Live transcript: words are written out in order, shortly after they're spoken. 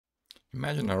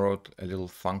Imagine I wrote a little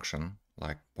function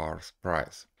like parse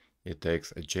price. It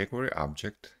takes a jQuery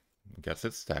object, gets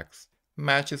its text,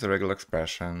 matches a regular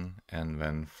expression, and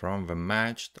then from the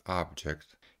matched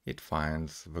object, it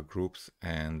finds the groups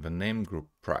and the name group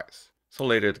price. So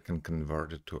later it can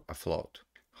convert it to a float.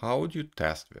 How would you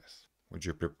test this? Would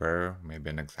you prepare maybe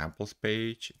an examples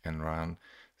page and run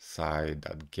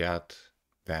sci.get,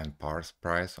 then parse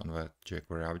price on the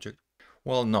jQuery object?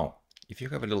 Well, no. If you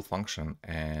have a little function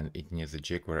and it needs a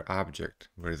jQuery object,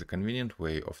 there is a convenient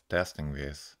way of testing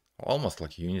this, almost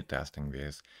like unit testing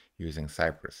this, using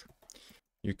Cypress.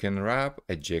 You can wrap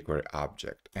a jQuery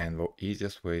object, and the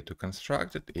easiest way to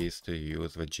construct it is to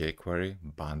use the jQuery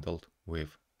bundled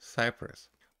with Cypress.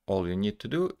 All you need to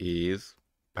do is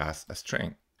pass a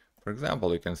string. For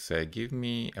example, you can say, give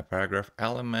me a paragraph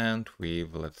element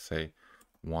with, let's say,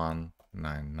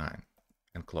 199,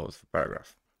 and close the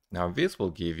paragraph. Now this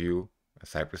will give you a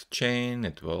Cypress chain,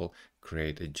 it will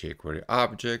create a jQuery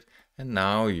object, and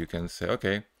now you can say,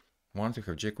 okay, once you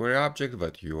have jQuery object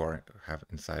that you have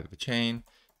inside the chain,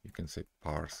 you can say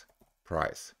parse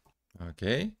price.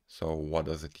 Okay, so what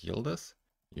does it yield us?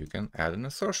 You can add an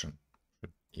assertion,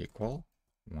 should equal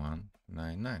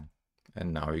 199.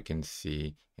 And now you can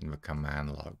see in the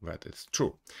command log that it's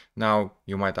true. Now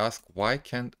you might ask, why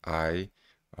can't I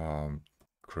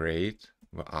create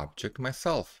the object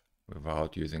myself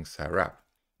without using scwrap?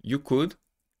 You could,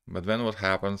 but then what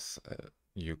happens,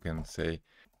 you can say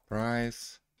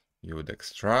price, you would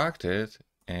extract it,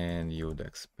 and you would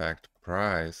expect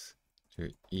price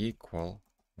to equal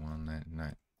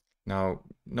 199. Now,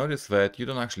 notice that you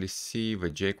don't actually see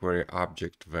the jQuery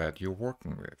object that you're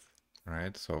working with,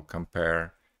 right? So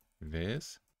compare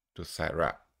this to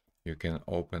scwrap. You can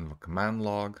open the command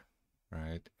log,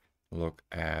 right? Look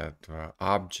at the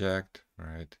object,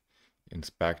 right?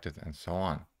 Inspect it and so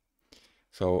on.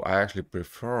 So I actually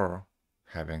prefer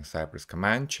having Cypress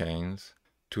command chains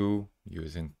to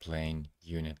using plain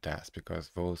unit tests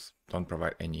because those don't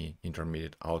provide any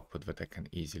intermediate output that I can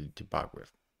easily debug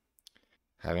with.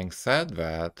 Having said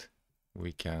that,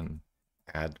 we can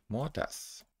add more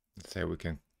tests. Let's say we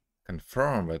can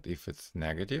confirm that if it's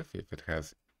negative, if it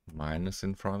has minus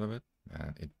in front of it,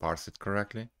 and it parses it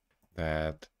correctly,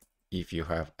 that if you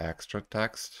have extra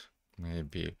text,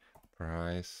 maybe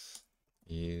price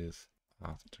is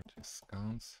after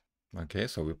discounts. Okay,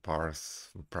 so we parse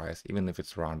the price even if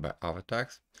it's run by other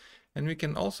text. And we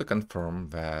can also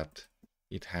confirm that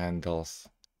it handles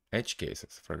edge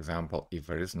cases. For example, if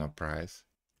there is no price,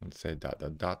 let's say ...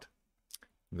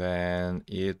 then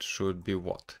it should be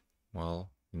what? Well,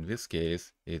 in this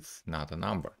case, it's not a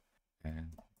number.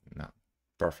 And no,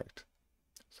 perfect.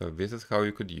 So this is how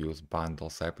you could use bundle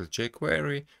Cypress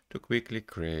jQuery to quickly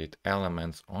create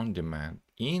elements on demand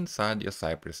inside your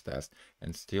Cypress test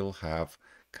and still have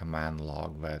command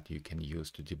log that you can use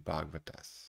to debug the tests.